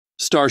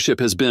Starship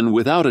has been,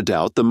 without a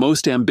doubt, the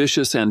most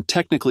ambitious and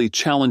technically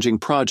challenging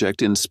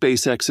project in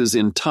SpaceX's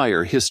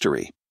entire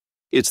history.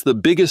 It's the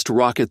biggest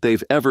rocket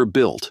they've ever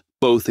built,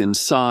 both in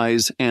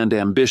size and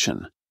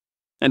ambition.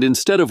 And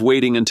instead of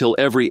waiting until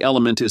every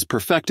element is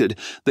perfected,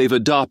 they've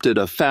adopted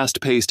a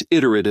fast-paced,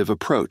 iterative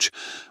approach.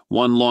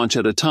 One launch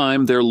at a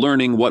time, they're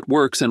learning what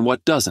works and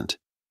what doesn't.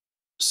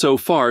 So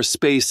far,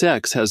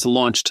 SpaceX has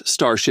launched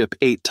Starship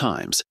 8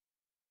 times.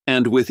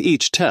 And with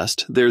each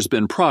test, there's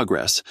been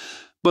progress,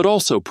 but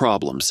also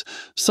problems,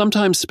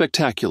 sometimes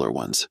spectacular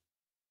ones.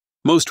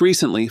 Most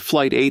recently,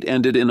 Flight 8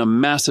 ended in a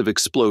massive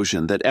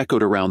explosion that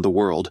echoed around the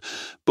world,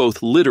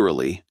 both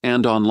literally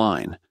and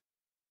online.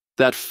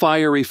 That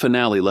fiery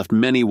finale left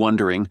many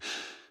wondering,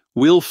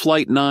 will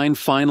Flight 9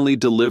 finally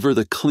deliver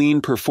the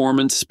clean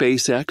performance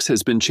SpaceX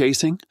has been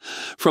chasing?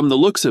 From the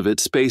looks of it,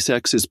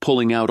 SpaceX is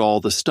pulling out all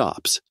the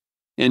stops.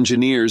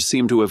 Engineers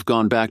seem to have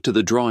gone back to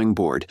the drawing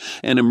board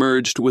and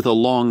emerged with a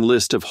long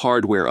list of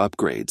hardware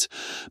upgrades.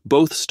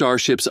 Both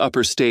Starship's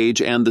upper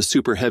stage and the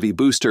Super Heavy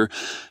booster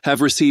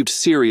have received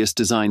serious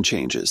design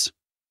changes.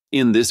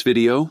 In this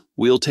video,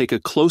 we'll take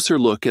a closer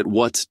look at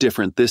what's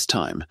different this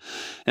time,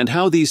 and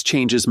how these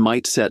changes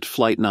might set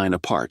Flight 9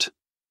 apart.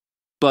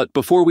 But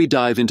before we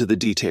dive into the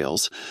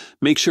details,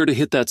 make sure to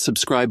hit that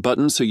subscribe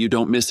button so you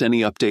don't miss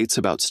any updates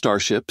about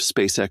Starship,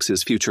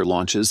 SpaceX's future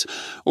launches,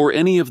 or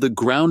any of the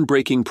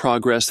groundbreaking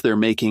progress they're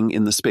making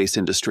in the space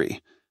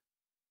industry.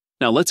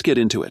 Now let's get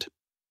into it.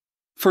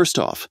 First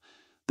off,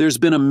 there's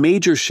been a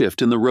major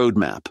shift in the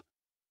roadmap.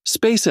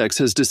 SpaceX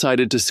has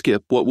decided to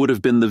skip what would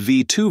have been the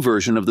V2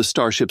 version of the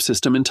Starship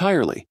system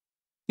entirely.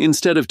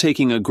 Instead of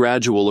taking a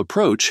gradual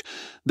approach,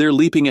 they're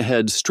leaping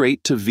ahead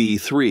straight to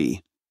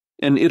V3.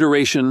 An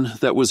iteration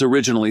that was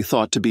originally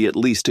thought to be at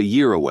least a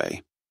year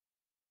away.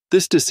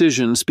 This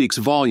decision speaks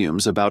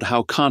volumes about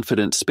how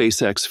confident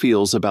SpaceX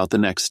feels about the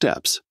next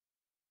steps.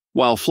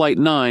 While Flight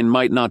 9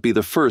 might not be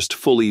the first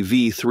fully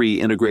V3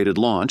 integrated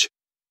launch,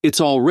 it's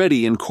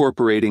already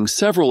incorporating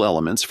several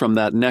elements from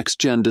that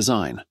next-gen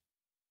design.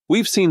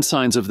 We've seen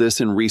signs of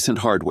this in recent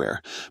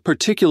hardware,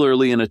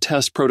 particularly in a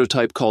test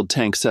prototype called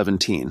Tank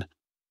 17.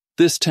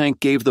 This tank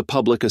gave the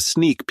public a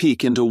sneak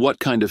peek into what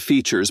kind of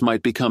features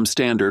might become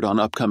standard on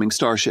upcoming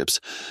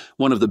Starships,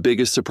 one of the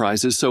biggest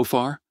surprises so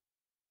far.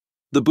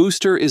 The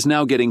booster is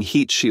now getting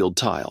heat shield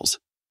tiles.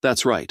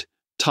 That's right,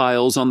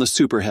 tiles on the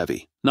Super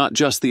Heavy, not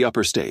just the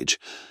upper stage.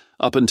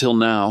 Up until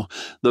now,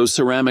 those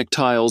ceramic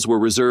tiles were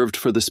reserved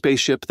for the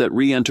spaceship that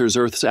re-enters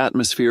Earth's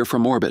atmosphere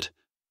from orbit.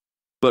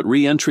 But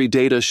re-entry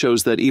data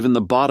shows that even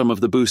the bottom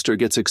of the booster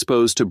gets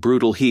exposed to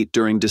brutal heat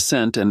during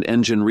descent and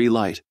engine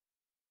relight.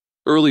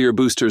 Earlier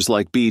boosters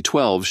like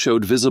B-12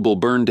 showed visible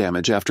burn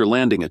damage after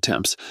landing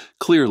attempts.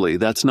 Clearly,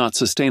 that's not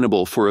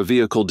sustainable for a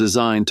vehicle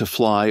designed to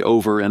fly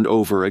over and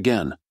over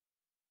again.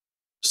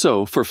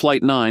 So, for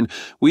Flight 9,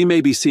 we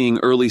may be seeing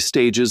early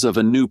stages of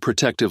a new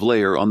protective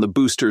layer on the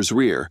booster's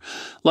rear,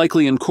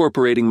 likely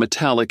incorporating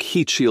metallic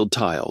heat shield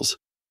tiles.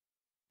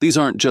 These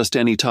aren't just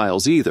any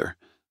tiles either.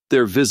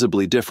 They're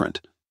visibly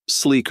different,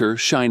 sleeker,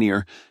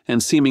 shinier,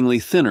 and seemingly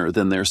thinner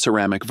than their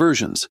ceramic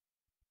versions.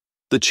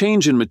 The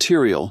change in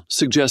material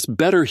suggests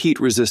better heat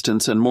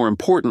resistance and, more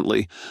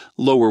importantly,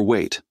 lower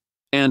weight.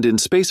 And in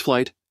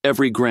spaceflight,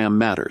 every gram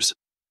matters.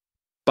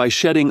 By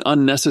shedding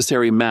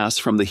unnecessary mass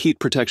from the heat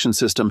protection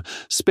system,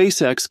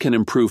 SpaceX can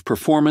improve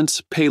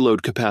performance,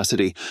 payload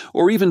capacity,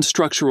 or even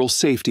structural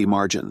safety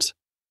margins.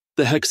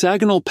 The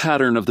hexagonal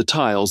pattern of the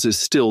tiles is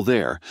still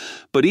there,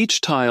 but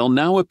each tile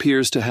now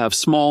appears to have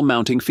small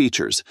mounting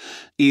features,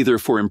 either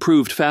for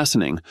improved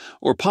fastening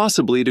or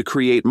possibly to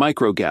create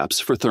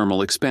microgaps for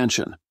thermal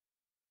expansion.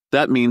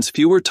 That means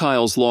fewer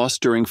tiles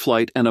lost during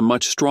flight and a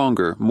much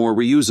stronger, more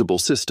reusable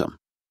system.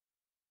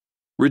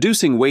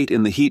 Reducing weight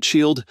in the heat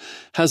shield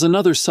has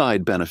another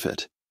side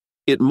benefit.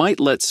 It might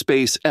let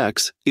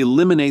SpaceX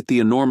eliminate the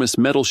enormous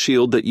metal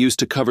shield that used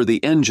to cover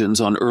the engines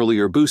on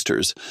earlier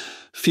boosters.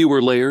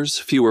 Fewer layers,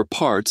 fewer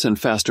parts, and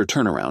faster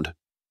turnaround.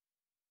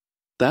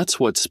 That's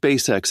what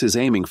SpaceX is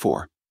aiming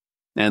for.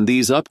 And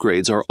these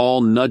upgrades are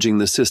all nudging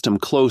the system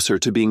closer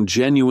to being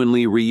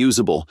genuinely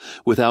reusable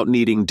without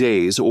needing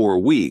days or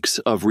weeks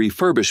of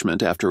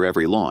refurbishment after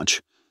every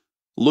launch.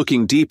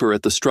 Looking deeper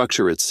at the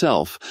structure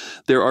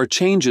itself, there are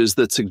changes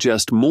that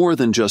suggest more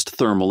than just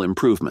thermal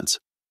improvements.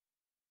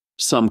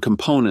 Some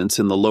components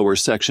in the lower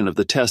section of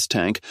the test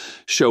tank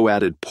show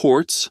added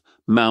ports,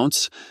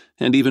 mounts,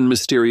 and even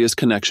mysterious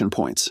connection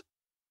points.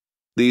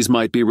 These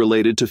might be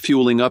related to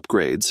fueling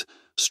upgrades,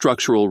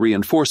 structural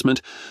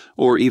reinforcement,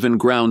 or even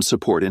ground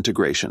support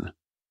integration.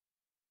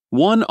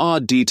 One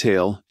odd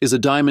detail is a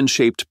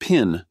diamond-shaped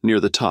pin near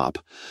the top,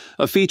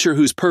 a feature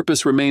whose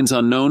purpose remains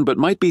unknown but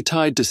might be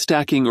tied to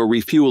stacking or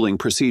refueling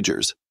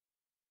procedures.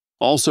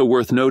 Also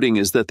worth noting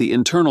is that the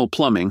internal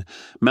plumbing,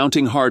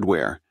 mounting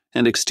hardware,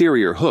 and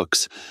exterior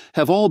hooks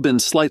have all been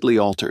slightly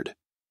altered.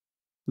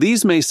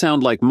 These may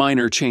sound like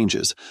minor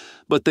changes,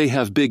 but they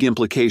have big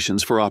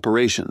implications for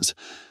operations,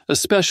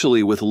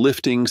 especially with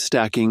lifting,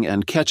 stacking,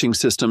 and catching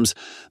systems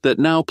that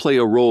now play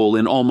a role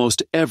in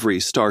almost every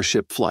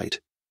Starship flight.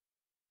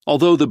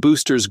 Although the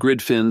booster's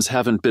grid fins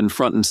haven't been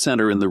front and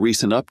center in the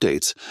recent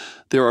updates,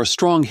 there are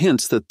strong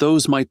hints that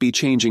those might be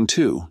changing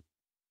too.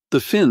 The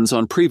fins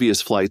on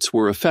previous flights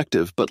were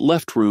effective but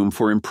left room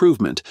for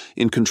improvement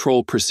in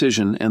control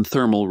precision and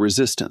thermal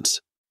resistance.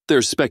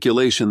 There's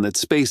speculation that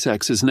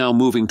SpaceX is now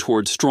moving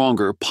toward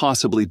stronger,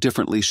 possibly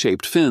differently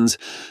shaped fins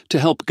to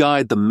help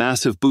guide the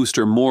massive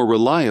booster more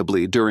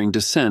reliably during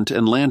descent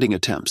and landing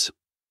attempts.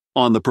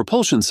 On the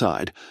propulsion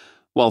side,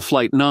 while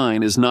Flight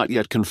 9 is not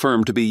yet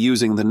confirmed to be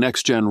using the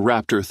next-gen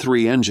Raptor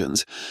 3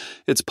 engines,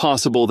 it's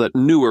possible that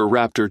newer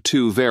Raptor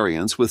 2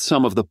 variants with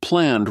some of the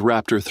planned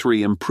Raptor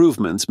 3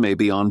 improvements may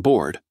be on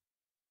board.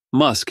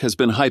 Musk has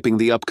been hyping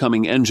the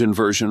upcoming engine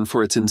version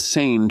for its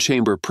insane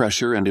chamber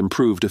pressure and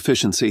improved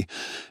efficiency,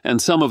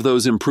 and some of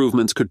those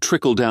improvements could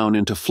trickle down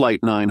into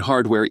Flight 9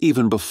 hardware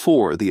even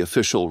before the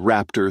official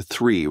Raptor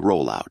 3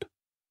 rollout.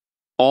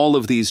 All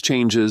of these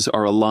changes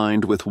are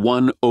aligned with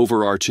one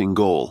overarching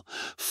goal: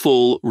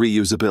 full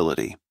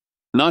reusability.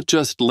 Not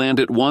just land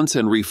it once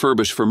and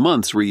refurbish for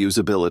months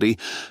reusability,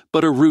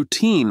 but a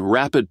routine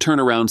rapid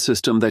turnaround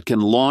system that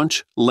can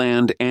launch,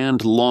 land,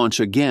 and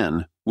launch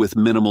again with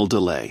minimal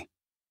delay.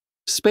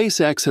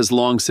 SpaceX has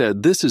long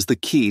said this is the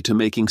key to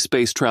making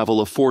space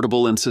travel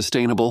affordable and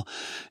sustainable,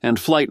 and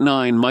Flight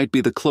 9 might be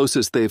the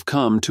closest they've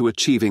come to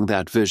achieving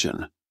that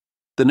vision.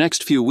 The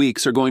next few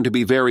weeks are going to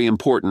be very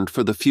important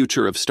for the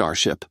future of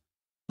Starship.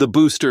 The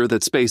booster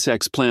that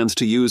SpaceX plans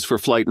to use for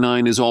Flight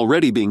 9 is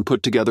already being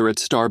put together at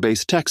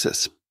Starbase,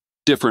 Texas.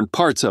 Different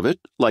parts of it,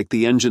 like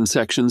the engine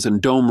sections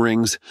and dome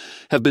rings,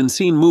 have been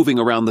seen moving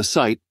around the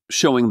site,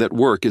 showing that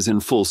work is in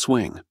full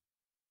swing.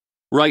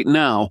 Right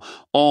now,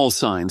 all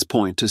signs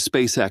point to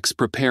SpaceX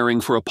preparing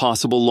for a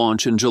possible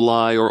launch in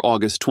July or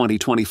August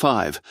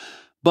 2025,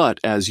 but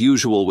as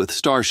usual with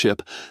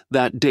Starship,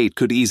 that date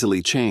could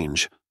easily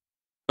change.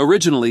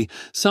 Originally,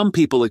 some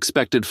people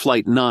expected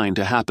Flight 9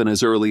 to happen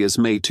as early as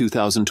May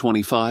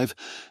 2025,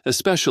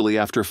 especially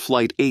after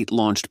Flight 8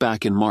 launched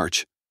back in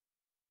March.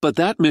 But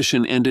that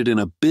mission ended in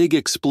a big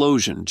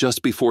explosion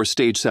just before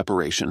stage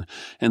separation,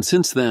 and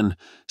since then,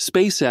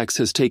 SpaceX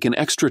has taken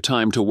extra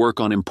time to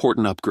work on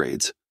important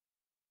upgrades.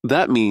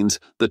 That means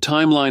the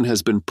timeline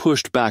has been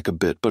pushed back a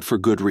bit, but for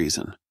good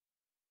reason.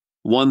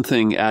 One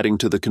thing adding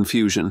to the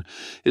confusion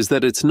is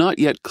that it's not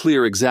yet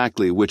clear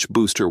exactly which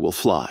booster will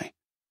fly.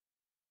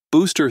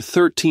 Booster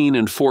 13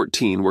 and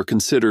 14 were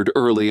considered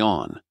early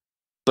on,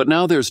 but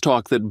now there's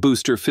talk that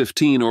Booster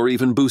 15 or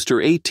even Booster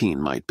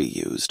 18 might be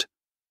used.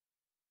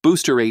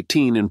 Booster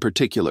 18 in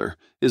particular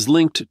is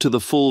linked to the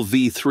full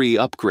V3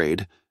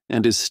 upgrade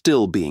and is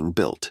still being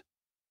built.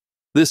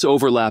 This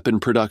overlap in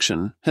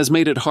production has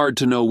made it hard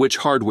to know which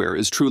hardware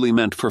is truly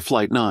meant for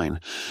Flight 9.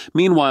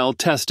 Meanwhile,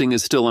 testing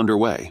is still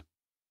underway.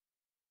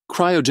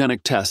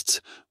 Cryogenic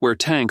tests, where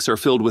tanks are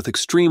filled with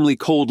extremely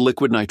cold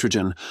liquid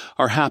nitrogen,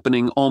 are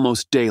happening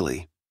almost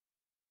daily.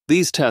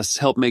 These tests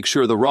help make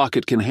sure the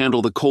rocket can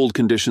handle the cold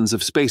conditions of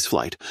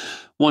spaceflight.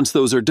 Once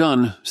those are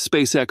done,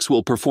 SpaceX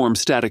will perform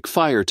static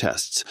fire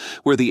tests,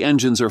 where the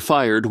engines are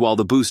fired while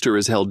the booster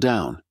is held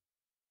down.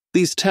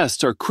 These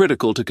tests are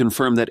critical to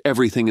confirm that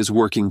everything is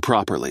working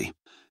properly.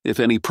 If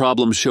any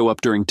problems show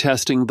up during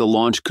testing, the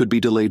launch could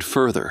be delayed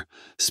further.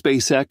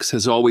 SpaceX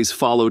has always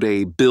followed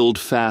a build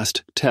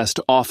fast, test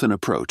often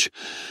approach,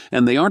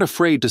 and they aren't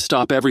afraid to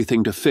stop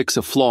everything to fix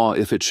a flaw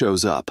if it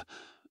shows up.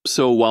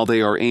 So while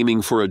they are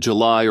aiming for a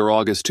July or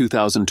August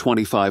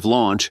 2025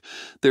 launch,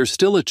 there's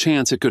still a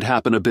chance it could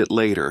happen a bit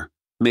later,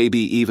 maybe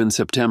even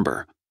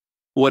September.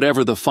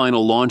 Whatever the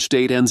final launch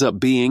date ends up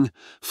being,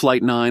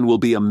 Flight 9 will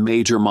be a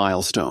major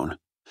milestone.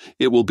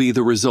 It will be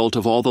the result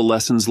of all the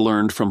lessons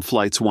learned from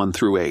Flights 1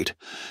 through 8,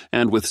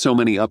 and with so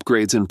many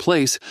upgrades in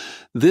place,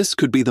 this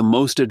could be the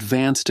most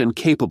advanced and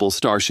capable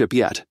Starship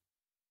yet.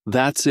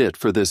 That's it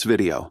for this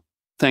video.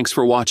 Thanks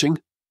for watching,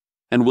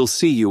 and we'll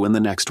see you in the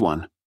next one.